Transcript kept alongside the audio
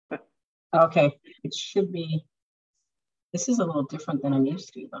Okay, it should be. This is a little different than I'm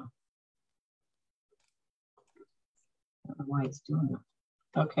used to, though. I don't know why it's doing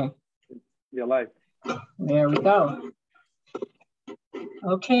that. Okay. You're live. There we go.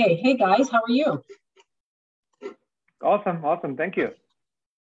 Okay. Hey, guys, how are you? Awesome. Awesome. Thank you.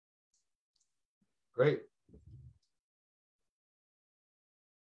 Great.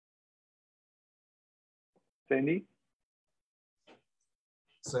 Sandy?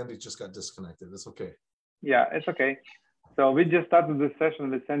 Sandy just got disconnected. It's okay. Yeah, it's okay. So we just started this session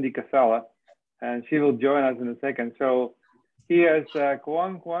with Sandy Casella, and she will join us in a second. So here's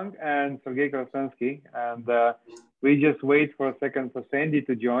Cuong and Sergey Korostensky, and we just wait for a second for Sandy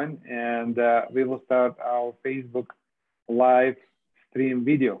to join, and we will start our Facebook live stream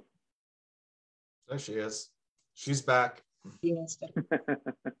video. There she is. She's back.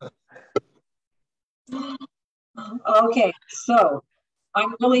 Okay, so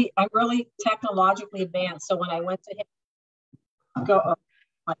I'm really technologically advanced. So when I went to hit go, oh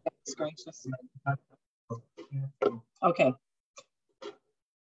my goodness gracious. Okay,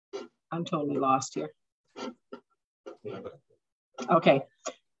 I'm totally lost here. Okay,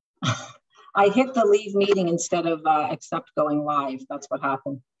 I hit the leave meeting instead of accept going live. That's what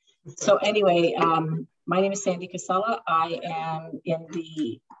happened. So anyway, my name is Sandy Casella. I am in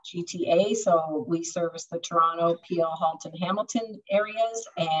the GTA, so we service the Toronto, Peel, Halton, Hamilton areas,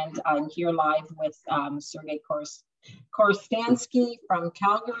 and I'm here live with Sergey Korostensky from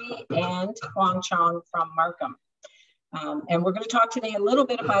Calgary and Chong from Markham. And we're going to talk today a little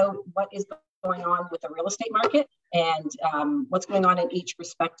bit about what is going on with the real estate market and what's going on in each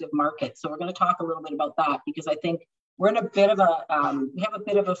respective market. So we're going to talk a little bit about that because I think we're in a bit of a, we have a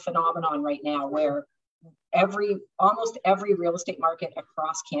bit of a phenomenon right now where almost every real estate market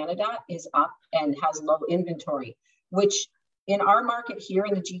across Canada is up and has low inventory, which in our market here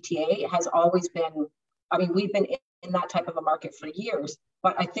in the GTA has always been, I mean, we've been in that type of a market for years,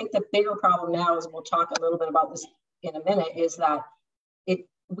 but I think the bigger problem now is, we'll talk a little bit about this in a minute, is that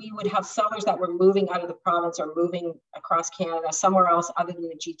we would have sellers that were moving out of the province or moving across Canada somewhere else other than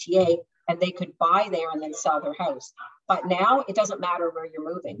the GTA, and they could buy there and then sell their house. But now it doesn't matter where you're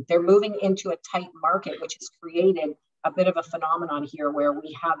moving. They're moving into a tight market, which has created a bit of a phenomenon here where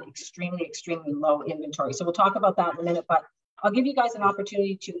we have extremely, extremely low inventory. So we'll talk about that in a minute, but I'll give you guys an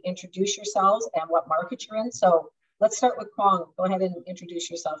opportunity to introduce yourselves and what market you're in. So let's start with Cuong. Go ahead and introduce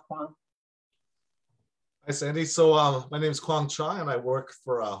yourself, Cuong. Hi, Sandy. So my name is Cuong Chong, and I work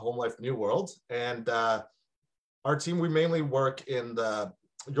for Home Life New World. And our team, we mainly work in the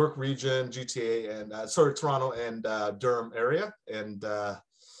York region, GTA, and Toronto and Durham area. And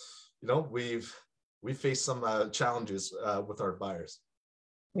you know, we've faced some challenges with our buyers.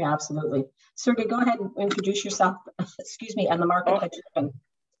 Yeah, absolutely. Sergey, go ahead and introduce yourself. Excuse me, and the market that you're in.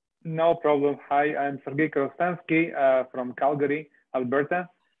 No problem. Hi, I'm Sergey Korostensky from Calgary, Alberta.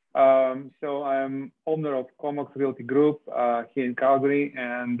 So I'm owner of Comox Realty Group here in Calgary,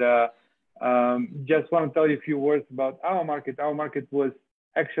 and just want to tell you a few words about our market. Our market was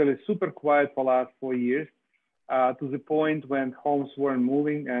actually super quiet for the last 4 years, to the point when homes weren't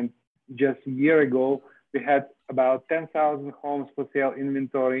moving. And just a year ago, we had about 10,000 homes for sale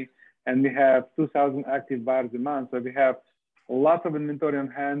inventory, and we have 2,000 active buyers a month. So we have lots of inventory on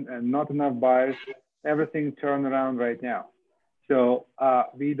hand and not enough buyers. Everything turned around right now. So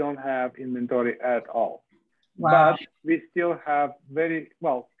we don't have inventory at all. Wow. But we still have very,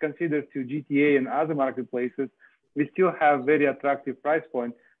 well, considered to GTA and other marketplaces, we still have very attractive price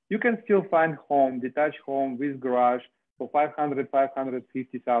point. You can still find home, detached home with garage for $500,000,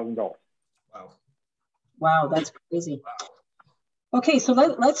 $550,000. Wow. Wow, that's crazy. Okay, so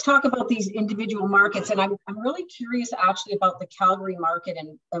let's talk about these individual markets. And I'm really curious actually about the Calgary market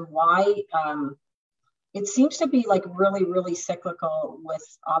and why it seems to be like really, really cyclical with,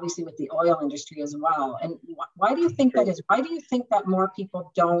 obviously with the oil industry as well. And why do you think that is? Why do you think that more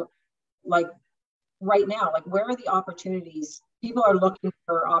people don't, like right now, like where are the opportunities? People are looking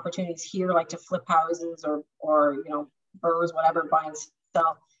for opportunities here, like to flip houses or you know, burrs, whatever, buy and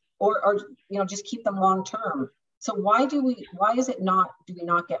sell, or you know, just keep them long term. So why do we not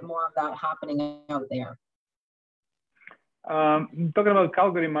get more of that happening out there? Talking about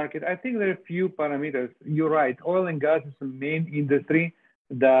Calgary market, I think there are a few parameters. You're right. Oil and gas is the main industry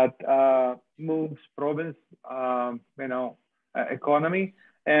that moves province, you know, economy,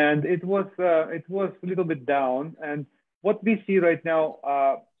 and it was a little bit down. And what we see right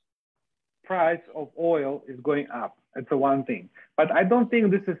now, price of oil is going up. It's the one thing. But I don't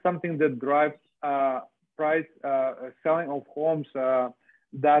think this is something that drives price selling of homes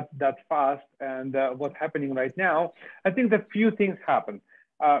that fast. And what's happening right now, I think that few things happen.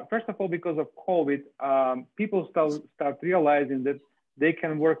 First of all, because of COVID, people start realizing that they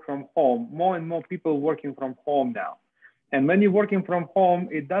can work from home. More and more people working from home now. And when you're working from home,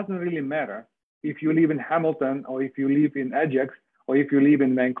 it doesn't really matter if you live in Hamilton or if you live in Ajax or if you live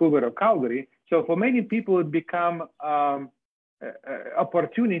in Vancouver or Calgary. So for many people, it become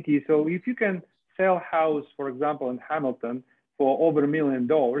opportunity. So if you can sell house, for example, in Hamilton for over $1 million,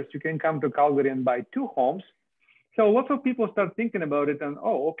 you can come to Calgary and buy 2 homes. So lots of people start thinking about it and,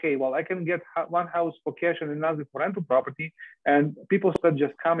 oh, okay, well, I can get one house for cash and another for rental property. And people start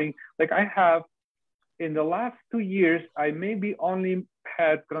just coming. Like I have, in the last 2 years, I maybe only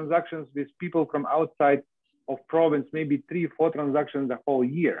had transactions with people from outside of province, maybe 3 or 4 transactions the whole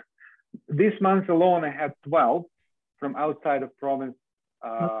year. This month alone, I had 12 from outside of province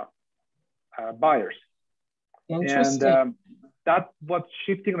buyers. Interesting. And that's what's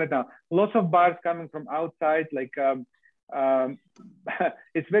shifting right now. Lots of buyers coming from outside. Like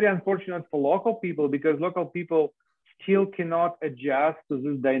it's very unfortunate for local people because local people still cannot adjust to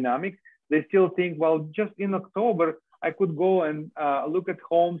this dynamic. They still think, well, just in October, I could go and look at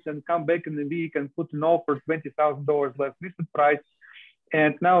homes and come back in a week and put an offer $20,000 less listed price.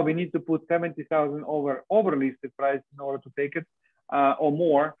 And now we need to put $70,000 over listed price in order to take it or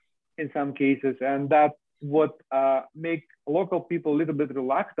more in some cases. And that's what make local people a little bit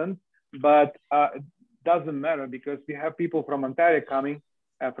reluctant, but it doesn't matter because we have people from Ontario coming,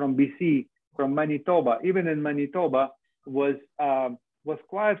 from BC, from Manitoba. Even in Manitoba was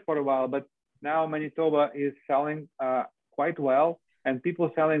quiet for a while, but now Manitoba is selling quite well, and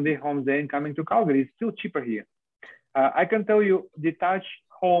people selling their homes there and coming to Calgary. It's still cheaper here. I can tell you, detached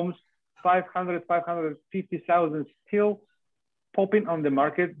homes, 500, 550,000 still popping on the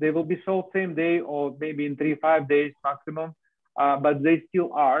market. They will be sold same day or maybe in 3-5 days maximum, but they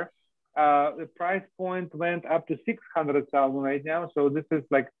still are. The price point went up to 600,000 right now. So this is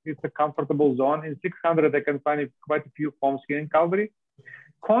like, it's a comfortable zone. In 600, I can find quite a few homes here in Calgary.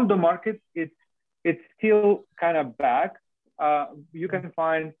 Condo market, it's still kind of back. You can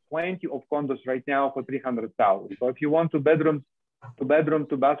find plenty of condos right now for 300,000. So if you want to bedroom to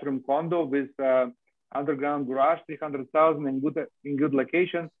bathroom condo with underground garage, 300,000 in good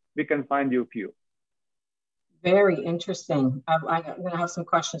location, we can find you a few. Very interesting. I'm going to have some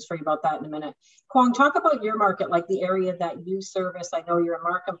questions for you about that in a minute. Cuong, talk about your market, like the area that you service. I know you're in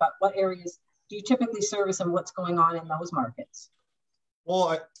Markham, but what areas do you typically service and what's going on in those markets?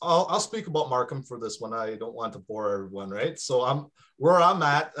 Well, I'll speak about Markham for this one. I don't want to bore everyone, right? So where I'm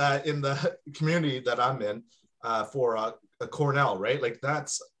at in the community that I'm in for a Cornell, right? Like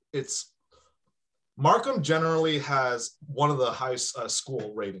Markham generally has one of the highest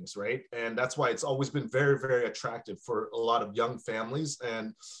school ratings, right? And that's why it's always been very, very attractive for a lot of young families.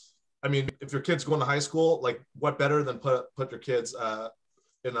 And I mean, if your kid's going to high school, like what better than put your kids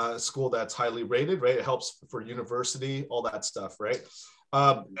in a school that's highly rated, right? It helps for university, all that stuff, right?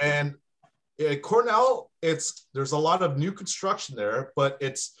 And at Cornell, there's a lot of new construction there, but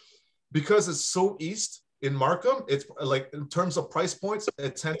it's because it's so east in Markham, it's like in terms of price points,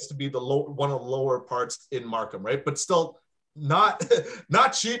 it tends to be one of the lower parts in Markham, right? But still not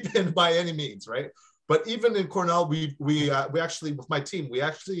cheap by any means, right? But even in Cornell, we actually, with my team, we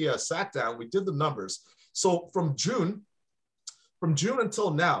actually sat down, we did the numbers. So from June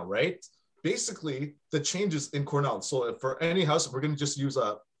until now, right? Basically the changes in Cornell. So for any house, we're going to just use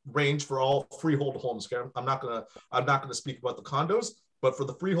a range for all freehold homes. Okay? I'm not going to speak about the condos, but for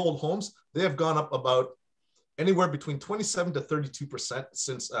the freehold homes, they have gone up about anywhere between 27 to 32%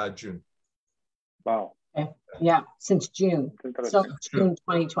 since June. Wow. Okay. Yeah, since June. So June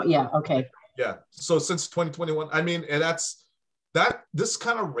 2020. Yeah. Okay. Yeah. So since 2021, I mean, and this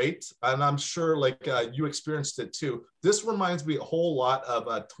kind of rate, and I'm sure like you experienced it too. This reminds me a whole lot of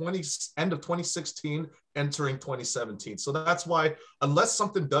end of 2016, entering 2017. So that's why, unless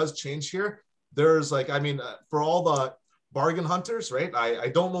something does change here, there's like, I mean, for all the bargain hunters, right? I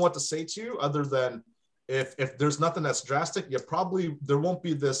don't know what to say to you other than if there's nothing that's drastic, there won't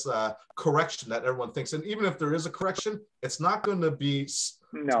be this correction that everyone thinks. And even if there is a correction, it's not going to be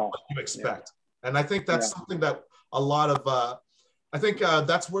what you expect. Yeah. And I think that's something that a lot of, I think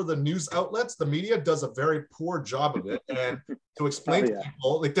that's where the news outlets, the media does a very poor job of it. And to explain to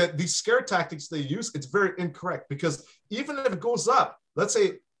people like that, these scare tactics they use, it's very incorrect because even if it goes up, let's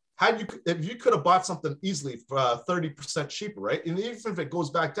say, if you could have bought something easily for 30% cheaper, right? And even if it goes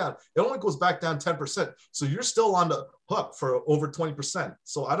back down, it only goes back down 10%. So you're still on the hook for over 20%.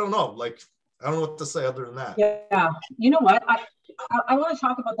 So I don't know, like, I don't know what to say other than that. Yeah. You know what? I want to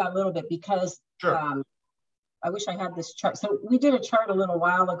talk about that a little bit because I wish I had this chart. So we did a chart a little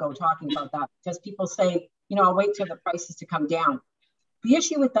while ago talking about that because people say, I'll wait till the prices to come down. The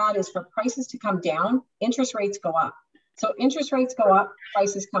issue with that is for prices to come down, interest rates go up. So interest rates go up,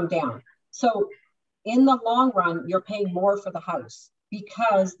 prices come down. So in the long run, you're paying more for the house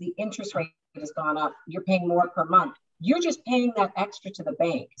because the interest rate has gone up. You're paying more per month. You're just paying that extra to the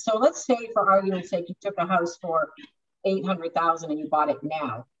bank. So let's say, for argument's sake, you took a house for $800,000 and you bought it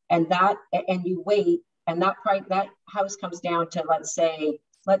now, and you wait, and that house comes down to, let's say,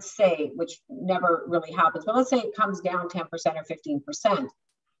 which never really happens, but let's say it comes down 10% or 15%.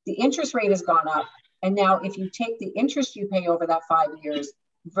 The interest rate has gone up. And now if you take the interest you pay over that 5 years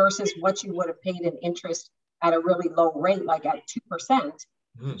versus what you would have paid in interest at a really low rate, like at 2%,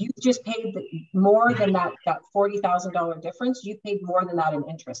 you just paid more than that $40,000 difference. You paid more than that in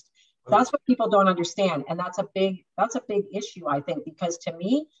interest. That's what people don't understand. And that's a big issue, I think, because to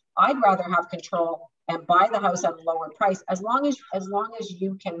me, I'd rather have control and buy the house at a lower price as long as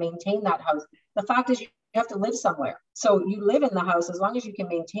you can maintain that house. The fact is, you have to live somewhere. So you live in the house as long as you can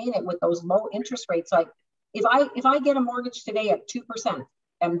maintain it with those low interest rates. Like if I get a mortgage today at 2%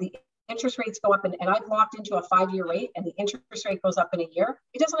 and the interest rates go up and I've locked into a 5-year rate and the interest rate goes up in a year,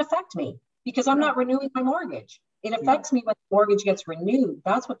 it doesn't affect me because I'm not renewing my mortgage. It affects me when the mortgage gets renewed.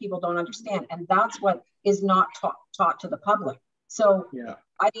 That's what people don't understand. And that's what is not taught to the public. So,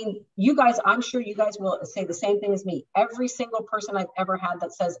 I mean, you guys, I'm sure you guys will say the same thing as me. Every single person I've ever had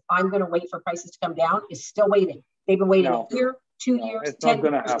that says, I'm going to wait for prices to come down is still waiting. They've been waiting a year, 2 years, 10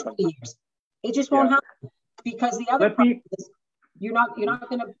 years, 20 years. It just won't happen because the other problem is you're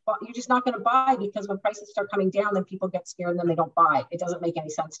just not going to buy because when prices start coming down, then people get scared and then they don't buy. It doesn't make any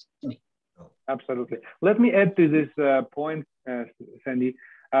sense to me. Absolutely. Let me add to this point, Sandy.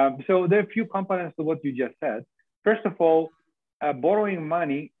 So there are a few components to what you just said. First of all, borrowing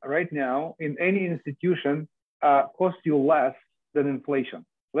money right now in any institution costs you less than inflation.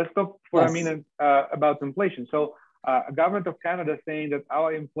 Let's talk for a minute about inflation. So government of Canada is saying that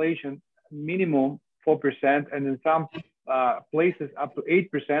our inflation minimum 4% and in some places up to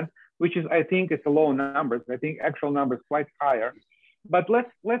 8%, which is, I think it's a low numbers. I think actual numbers quite higher. But let's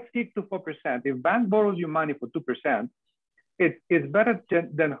stick to 4%. If bank borrows you money for 2%, it's better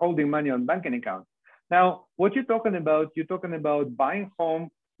than holding money on banking account. Now, what you're talking about buying home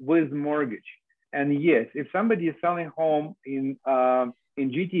with mortgage. And yes, if somebody is selling home in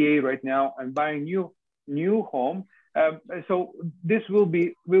GTA right now and buying new home, so this will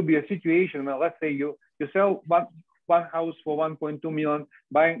be a situation where, let's say you sell one house for 1.2 million,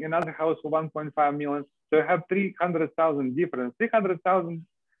 buying another house for 1.5 million. So you have 300,000 difference. 300,000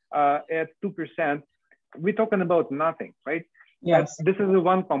 at 2%. We're talking about nothing, right? Yes. This is the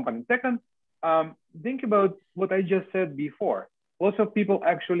one component. Second, think about what I just said before. Lots of people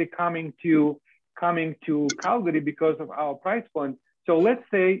actually coming to Calgary because of our price point. So let's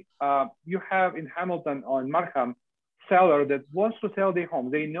say you have in Hamilton or in Markham seller that wants to sell their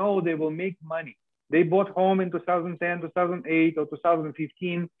home. They know they will make money. They bought home in 2010, 2008, or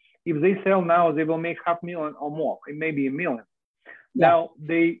 2015. If they sell now, they will make $500,000 or more, it may be $1 million. Yeah. Now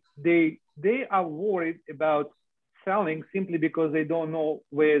they are worried about selling simply because they don't know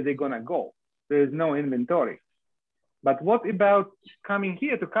where they're gonna go. There is no inventory. But what about coming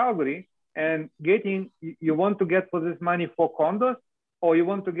here to Calgary and you want to get for this money 4 condos, or you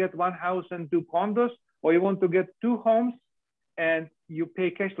want to get 1 house and 2 condos, or you want to get 2 homes and you pay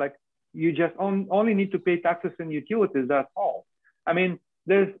cash, like you just only need to pay taxes and utilities, that's all. I mean,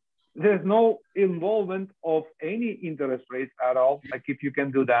 there's no involvement of any interest rates at all, like if you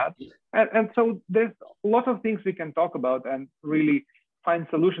can do that. And so there's a lot of things we can talk about and really find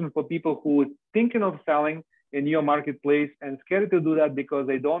solutions for people who are thinking of selling in your marketplace and scared to do that because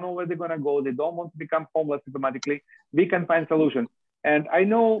they don't know where they're gonna go. They don't want to become homeless automatically. We can find solutions. And I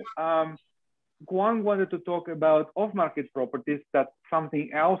know Cuong wanted to talk about off-market properties, that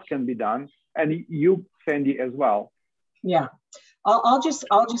something else can be done. And you, Sandy, as well. Yeah. I'll just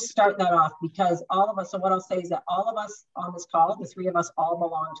start that off because all of us, so what I'll say is that all of us on this call, the 3 of us all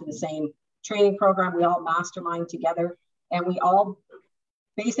belong to the same training program. We all mastermind together and we all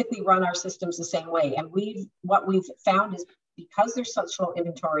basically run our systems the same way. And what we've found is because there's such low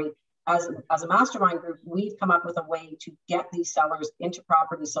inventory as a mastermind group, we've come up with a way to get these sellers into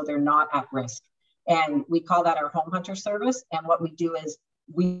properties so they're not at risk. And we call that our home hunter service. And what we do is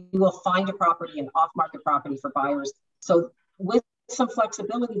we will find a property, an off-market property for buyers. So with some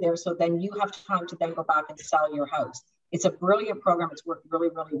flexibility there, so then you have time to then go back and sell your house. It's a brilliant program. It's worked really,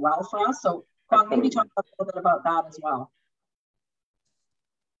 really well for us. So Cuong, maybe talk a little bit about that as well.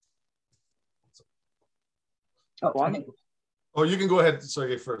 Oh, you can go ahead,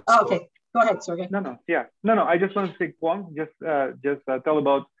 Sergey, first. Oh, okay, go ahead, Sergey. No. I just want to say, Cuong, just tell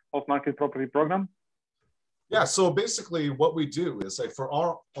about off-market property program. Yeah, so basically what we do is like for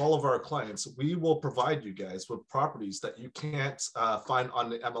all of our clients, we will provide you guys with properties that you can't find on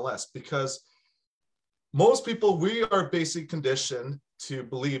the MLS, because most people, we are basically conditioned to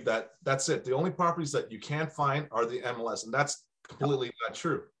believe that that's it. The only properties that you can't find are the MLS, and that's completely not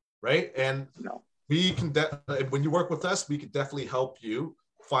true, right? And we can, when you work with us, we can definitely help you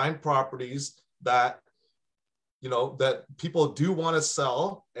find properties that, you know, that people do want to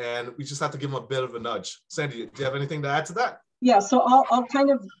sell, and we just have to give them a bit of a nudge. Sandy, do you have anything to add to that? Yeah, so I'll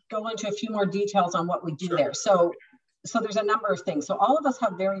kind of go into a few more details on what we do there. So there's a number of things. So all of us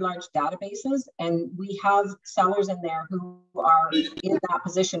have very large databases, and we have sellers in there who are in that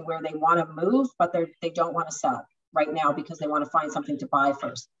position where they want to move, but they don't want to sell right now because they want to find something to buy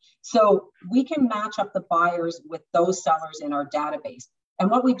first. So we can match up the buyers with those sellers in our database. And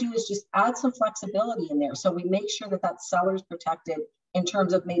what we do is just add some flexibility in there. So we make sure that that seller is protected in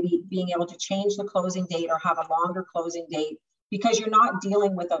terms of maybe being able to change the closing date or have a longer closing date, because you're not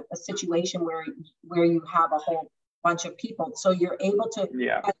dealing with a situation where you have a whole bunch of people. So you're able to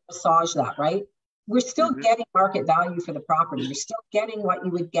massage that, right? We're still getting market value for the property. You're still getting what you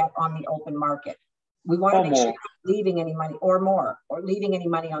would get on the open market. We want to make sure you're not leaving any money or more, or leaving any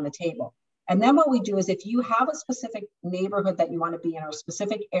money on the table. And then what we do is, if you have a specific neighborhood that you want to be in, or a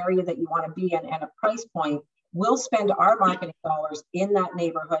specific area that you want to be in, and a price point, we'll spend our marketing dollars in that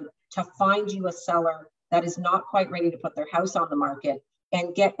neighborhood to find you a seller that is not quite ready to put their house on the market,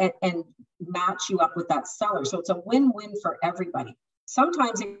 and get and match you up with that seller. So it's a win-win for everybody.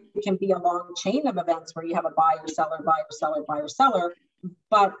 Sometimes it can be a long chain of events where you have a buyer, seller, buyer, seller, buyer, seller.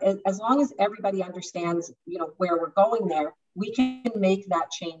 But as long as everybody understands, you know, where we're going there, we can make that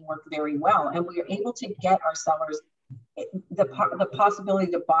chain work very well. And we are able to get our sellers the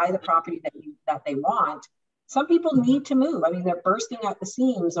possibility to buy the property that they want. Some people need to move. I mean, they're bursting at the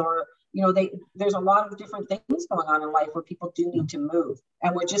seams, or, you know, there's a lot of different things going on in life where people do need to move.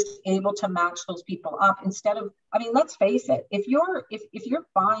 And we're just able to match those people up instead of, I mean, let's face it, if you're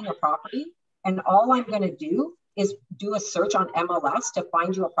buying a property and all I'm going to do is do a search on MLS to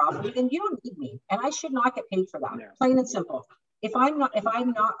find you a property, then you don't need me, and I should not get paid for that. Yeah. Plain and simple. If I'm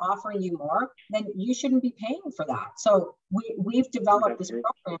not offering you more, then you shouldn't be paying for that. So we've developed this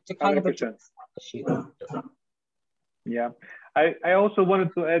program to kind 100%. Of address that issue. Yeah, I also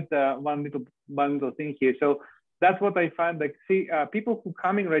wanted to add one little thing here. So that's what I find. Like, see, people who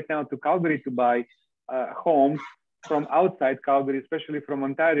coming right now to Calgary to buy homes from outside Calgary, especially from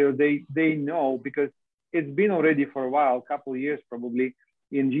Ontario, they know, because it's been already for a while, a couple of years probably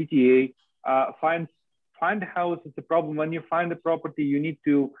in GTA. Find a house is a problem. When you find a property, you need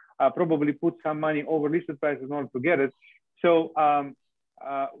to probably put some money over listed price in order to get it. So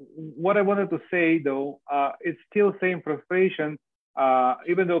what I wanted to say though, it's still same frustration,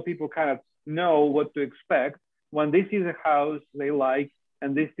 even though people kind of know what to expect when they see the house they like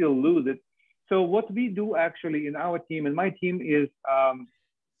and they still lose it. So what we do actually in our team, and my team is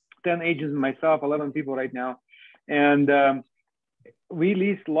 10 agents and myself, 11 people right now. And we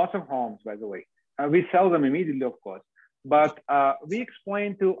lease lots of homes, by the way. We sell them immediately, of course. But we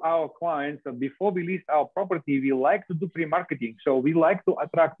explain to our clients that before we list our property, we like to do pre-marketing. So we like to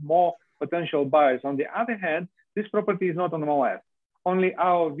attract more potential buyers. On the other hand, this property is not on MLS. Only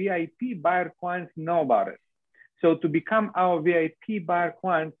our VIP buyer clients know about it. So to become our VIP buyer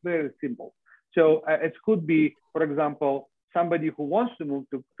clients, very simple. So it could be, for example, somebody who wants to move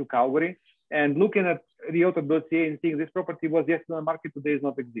to Calgary and looking at realtor.ca and seeing this property was yesterday on the market, today does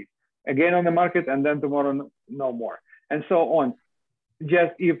not exist. Again on the market, and then tomorrow no more, and so on.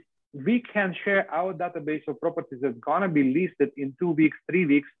 Just if we can share our database of properties that's gonna be listed in 2 weeks, 3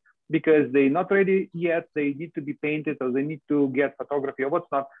 weeks, because they're not ready yet, they need to be painted, or they need to get photography or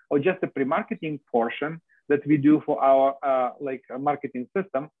what's not, or just the pre-marketing portion that we do for our marketing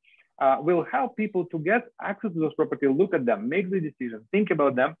system, will help people to get access to those properties, look at them, make the decision, think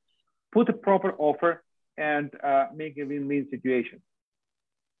about them, put a proper offer, and make a win-win situation.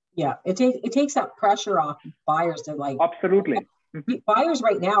 Yeah, it takes that pressure off buyers to like. Absolutely. Buyers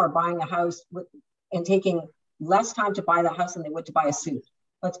right now are buying a house and taking less time to buy the house than they would to buy a suit.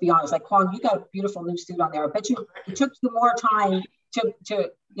 Let's be honest. Like, Cuong, you got a beautiful new suit on there. I bet it took you more time to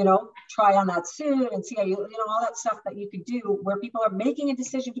try on that suit and see how you all that stuff that you could do, where people are making a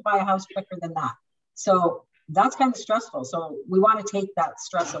decision to buy a house quicker than that. So that's kind of stressful. So we want to take that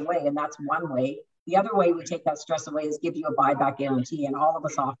stress away, and that's one way. The other way we take that stress away is give you a buyback guarantee, and all of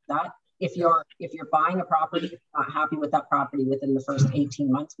us offer that. If you're buying a property, not happy with that property within the first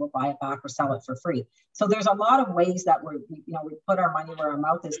 18 months, we'll buy it back or sell it for free. So there's a lot of ways that we put our money where our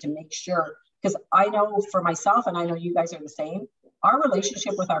mouth is to make sure, because I know for myself, and I know you guys are the same, our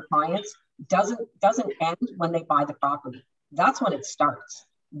relationship with our clients doesn't end when they buy the property. That's when it starts.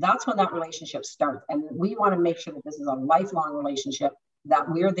 That's when that relationship starts. And we want to make sure that this is a lifelong relationship, that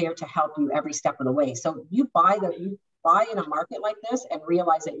we're there to help you every step of the way. So you buy in a market like this and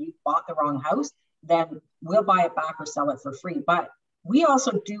realize that you bought the wrong house, then we'll buy it back or sell it for free. But we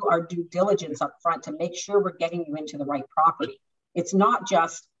also do our due diligence up front to make sure we're getting you into the right property. It's not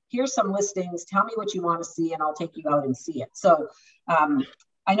just, here's some listings, tell me what you want to see and I'll take you out and see it. So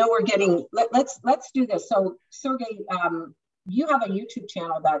I know we're getting, let's do this. So Sergey, you have a YouTube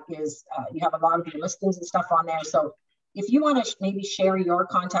channel that is, you have a lot of your listings and stuff on there. So if you want to maybe share your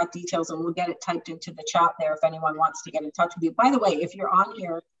contact details, and we'll get it typed into the chat there if anyone wants to get in touch with you. By the way, if you're on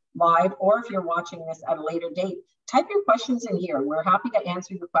here live or if you're watching this at a later date, type your questions in here. We're happy to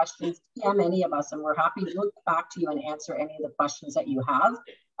answer your questions, DM any of us, and we're happy to look back to you and answer any of the questions that you have.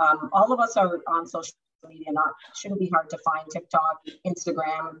 All of us are on social media, shouldn't be hard to find: TikTok,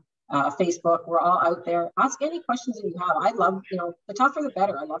 Instagram, Facebook. We're all out there. Ask any questions that you have. I love, the tougher the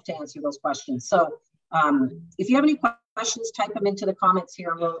better. I love to answer those questions. So if you have any questions, type them into the comments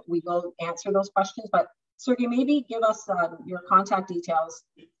here, and we will answer those questions. But Sergey, maybe give us your contact details,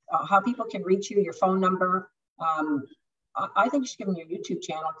 how people can reach you, your phone number. I think you should give them your YouTube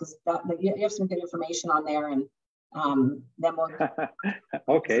channel, because you have some good information on there, and then we'll.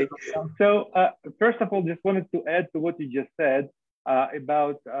 Okay. So first of all, just wanted to add to what you just said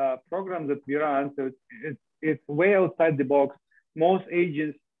about programs that we run. So it's way outside the box. Most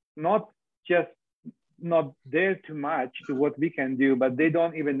agents not there too much to what we can do, but they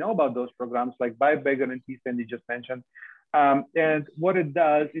don't even know about those programs like buyback guarantees and you just mentioned. And what it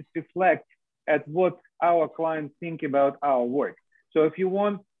does, it reflects at what our clients think about our work. So if you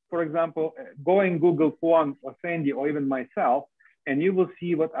want, for example, go and Google Cuong or Sandy or even myself, and you will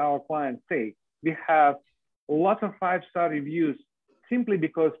see what our clients say. We have lots of 5-star reviews simply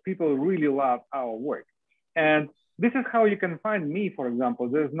because people really love our work. And this is how you can find me, for example.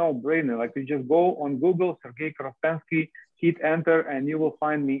 There's no brainer. Like, you just go on Google, Sergey Korostensky, hit enter, and you will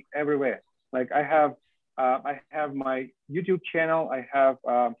find me everywhere. Like, I have my YouTube channel, I have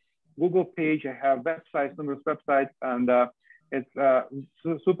Google page, I have websites, numerous websites, and it's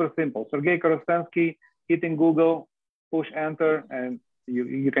super simple. Sergey Korostensky, hitting Google, push enter, and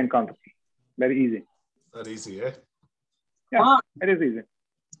you can contact me. Very easy. That easy, eh? Yeah, it is easy.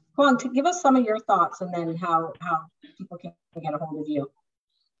 Cuong, to give us some of your thoughts, and then how people can get a hold of you.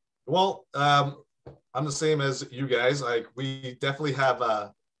 Well, I'm the same as you guys. Like, we definitely have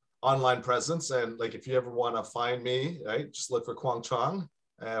a online presence, and like, if you ever want to find me, right, just look for Cuong Chong,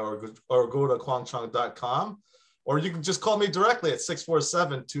 or go to kuongchong.com, or you can just call me directly at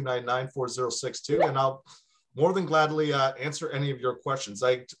 647-299-4062, and I'll more than gladly answer any of your questions.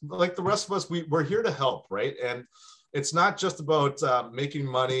 Like the rest of us, we're here to help, right? And it's not just about making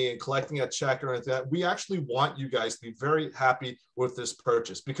money and collecting a check or anything like that. We actually want you guys to be very happy with this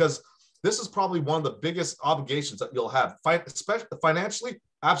purchase, because this is probably one of the biggest obligations that you'll have. Especially financially,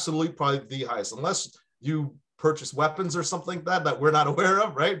 absolutely probably the highest, unless you purchase weapons or something like that we're not aware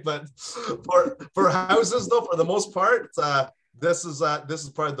of, right? But for houses, though, for the most part, this is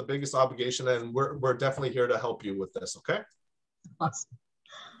probably the biggest obligation, and we're definitely here to help you with this. Okay. Awesome.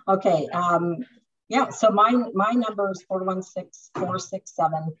 Okay. Yeah, so my number is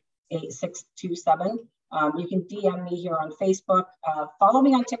 416-467-8627. You can DM me here on Facebook. Follow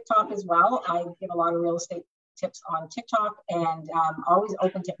me on TikTok as well. I give a lot of real estate tips on TikTok, and always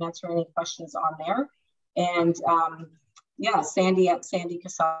open to answer any questions on there. And yeah, Sandy at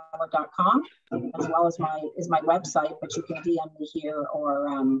sandykasala.com, as well as my website, but you can DM me here, or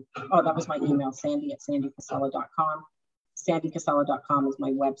oh, that was my email, Sandy at sandykasala.com. Sandykasala.com is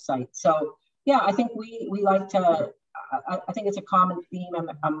my website. So yeah, I think we like to, I think it's a common theme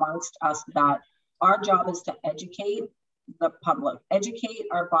amongst us that our job is to educate the public, educate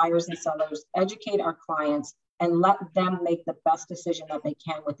our buyers and sellers, educate our clients, and let them make the best decision that they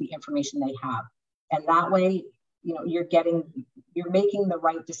can with the information they have. And that way, you're making the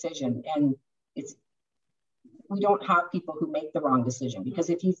right decision. And we don't have people who make the wrong decision, because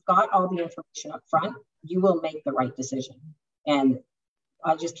if you've got all the information up front, you will make the right decision. And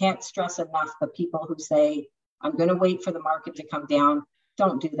I just can't stress enough the people who say, I'm going to wait for the market to come down.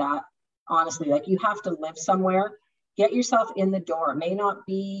 Don't do that. Honestly, like, you have to live somewhere. Get yourself in the door. It may not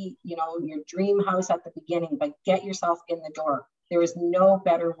be, your dream house at the beginning, but get yourself in the door. There is no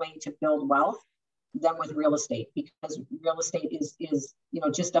better way to build wealth than with real estate, because real estate is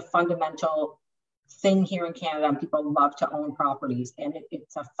just a fundamental thing here in Canada, and people love to own properties. And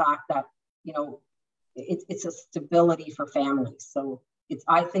it's a fact that, it's a stability for families. So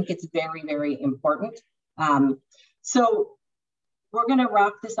I think it's very, very important. So we're going to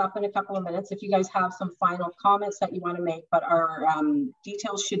wrap this up in a couple of minutes. If you guys have some final comments that you want to make, but our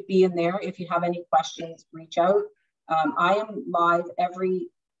details should be in there. If you have any questions, reach out. I am live every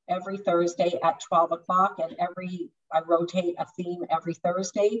Thursday at 12 o'clock, and I rotate a theme every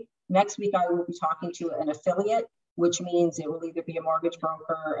Thursday. Next week, I will be talking to an affiliate, which means it will either be a mortgage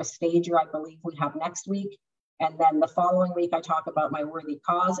broker, a stager, I believe we have next week. And then the following week, I talk about my worthy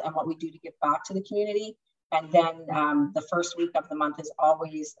cause and what we do to give back to the community. And then the first week of the month is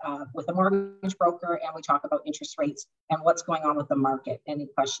always with a mortgage broker, and we talk about interest rates and what's going on with the market. Any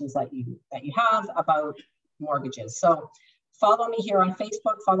questions that you have about mortgages. So follow me here on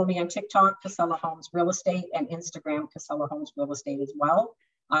Facebook, follow me on TikTok, Casella Homes Real Estate, and Instagram, Casella Homes Real Estate as well.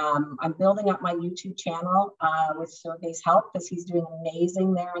 I'm building up my YouTube channel with Sergey's help, because he's doing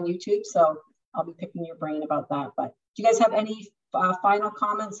amazing there on YouTube. So I'll be picking your brain about that. But do you guys have any final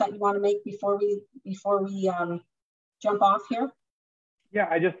comments that you want to make before we jump off here? Yeah,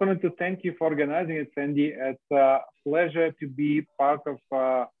 I just wanted to thank you for organizing it, Sandy. It's a pleasure to be part of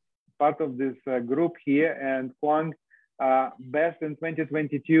this group here. And Cuong, best in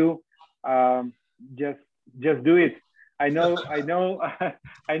 2022. Just do it. I know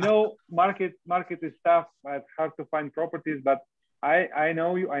market is tough. It's hard to find properties, but I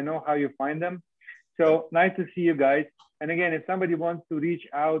know you. I know how you find them. So nice to see you guys. And again, if somebody wants to reach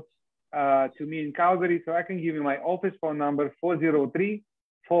out to me in Calgary, so I can give you my office phone number,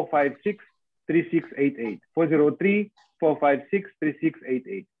 403-456-3688.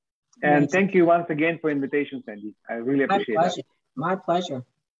 403-456-3688. And thank you once again for invitation, Sandy. I really appreciate it. My pleasure.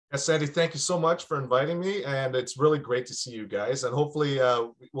 Yes, Sandy, thank you so much for inviting me. And it's really great to see you guys. And hopefully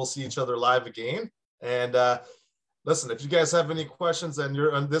we'll see each other live again. And listen, if you guys have any questions and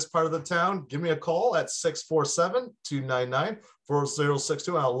you're in this part of the town, give me a call at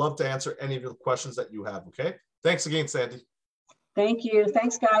 647-299-4062. I'll love to answer any of your questions that you have, okay? Thanks again, Sandy. Thank you.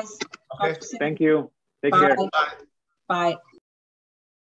 Thanks, guys. Okay. Thank you. Take care. Bye. Bye.